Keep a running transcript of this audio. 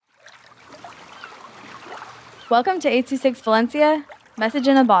Welcome to 826 Valencia, message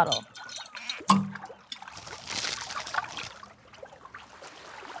in a bottle.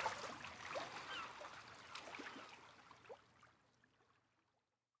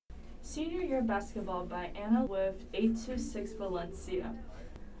 Senior Year Basketball by Anna with 826 Valencia.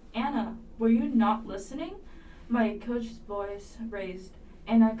 Anna, were you not listening? My coach's voice raised,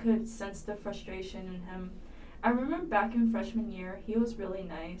 and I could sense the frustration in him. I remember back in freshman year, he was really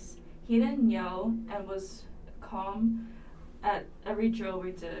nice. He didn't yell and was calm at every drill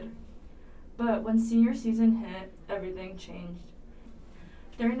we did. But when senior season hit, everything changed.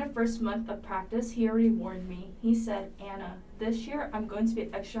 During the first month of practice, he already warned me. He said, Anna, this year I'm going to be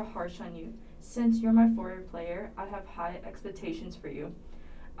extra harsh on you. Since you're my forward player, I have high expectations for you.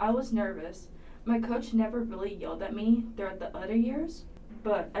 I was nervous. My coach never really yelled at me throughout the other years,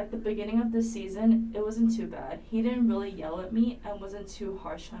 but at the beginning of the season, it wasn't too bad. He didn't really yell at me and wasn't too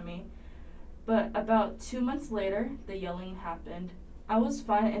harsh on me. But about 2 months later, the yelling happened. I was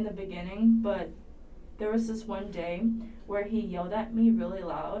fine in the beginning, but there was this one day where he yelled at me really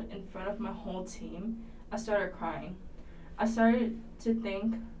loud in front of my whole team. I started crying. I started to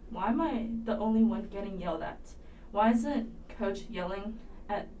think, why am I the only one getting yelled at? Why isn't coach yelling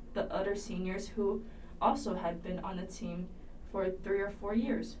at the other seniors who also had been on the team for 3 or 4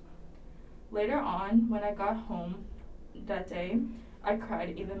 years? Later on, when I got home that day, I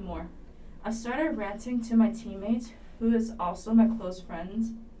cried even more. I started ranting to my teammates, who is also my close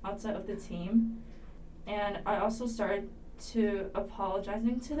friends outside of the team, and I also started to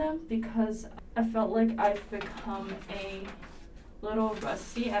apologizing to them because I felt like I've become a little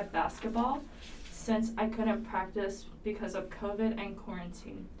rusty at basketball since I couldn't practice because of COVID and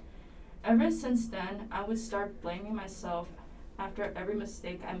quarantine. Ever since then, I would start blaming myself after every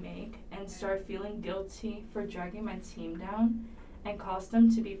mistake I make and start feeling guilty for dragging my team down and cause them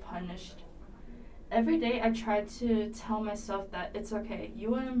to be punished. Every day I tried to tell myself that it's okay, you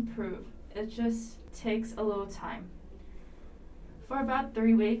will improve. It just takes a little time. For about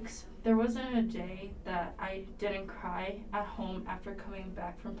 3 weeks, there wasn't a day that I didn't cry at home after coming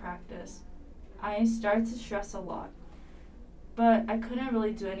back from practice. I started to stress a lot, but I couldn't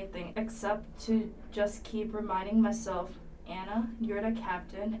really do anything except to just keep reminding myself, Anna, you're the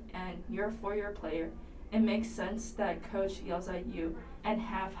captain and you're a 4-year player. It makes sense that coach yells at you and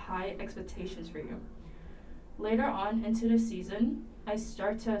have high expectations for you. Later on into the season, I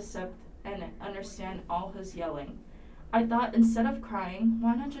start to accept and understand all his yelling. I thought instead of crying,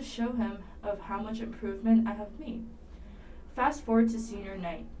 why not just show him of how much improvement I have made? Fast forward to senior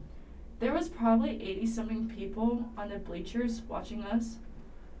night. There was probably 80-something people on the bleachers watching us.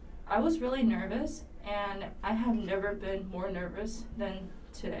 I was really nervous, and I have never been more nervous than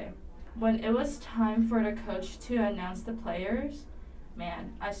today. When it was time for the coach to announce the players,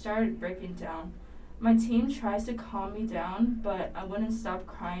 man, I started breaking down. My team tries to calm me down, but I wouldn't stop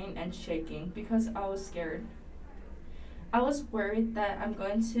crying and shaking because I was scared. I was worried that I'm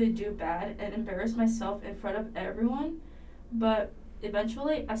going to do bad and embarrass myself in front of everyone, but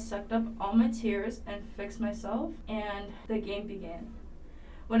eventually I sucked up all my tears and fixed myself, and the game began.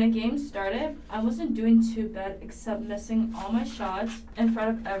 When the game started, I wasn't doing too bad except missing all my shots in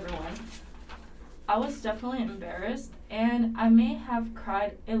front of everyone. I was definitely embarrassed, and I may have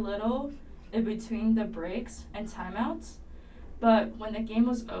cried a little in between the breaks and timeouts, but when the game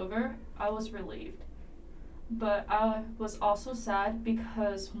was over, I was relieved. But I was also sad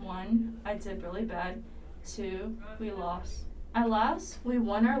because 1, I did really bad, 2, we lost. At last, we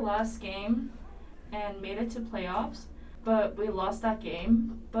won our last game and made it to playoffs, but we lost that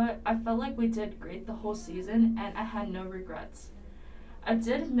game. But I felt like we did great the whole season and I had no regrets. I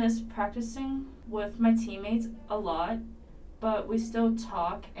did miss practicing with my teammates a lot, but we still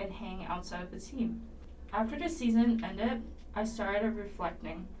talk and hang outside of the team. After the season ended, I started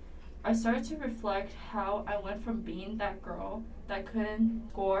reflecting. I started to reflect how I went from being that girl that couldn't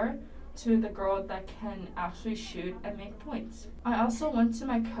score to the girl that can actually shoot and make points. I also went to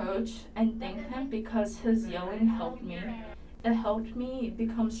my coach and thanked him because his yelling helped me. It helped me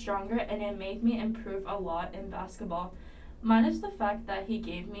become stronger and it made me improve a lot in basketball. Minus the fact that he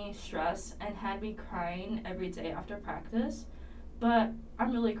gave me stress and had me crying every day after practice, but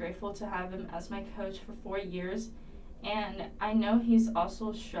I'm really grateful to have him as my coach for 4 years, and I know he's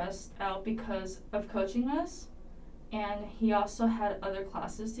also stressed out because of coaching us, and he also had other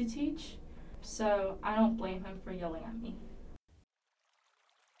classes to teach, so I don't blame him for yelling at me.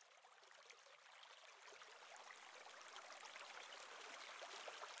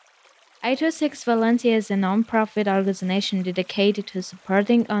 I26 Valencia is a non-profit organization dedicated to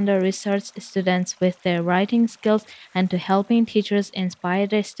supporting under-researched students with their writing skills and to helping teachers inspire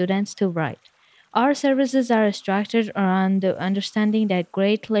their students to write. Our services are structured around the understanding that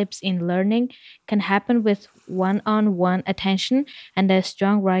great leaps in learning can happen with one on one attention, and that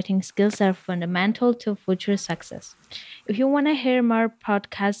strong writing skills are fundamental to future success. If you want to hear more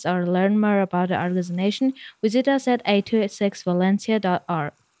podcasts or learn more about the organization, visit us at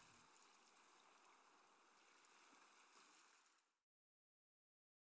a26valencia.org.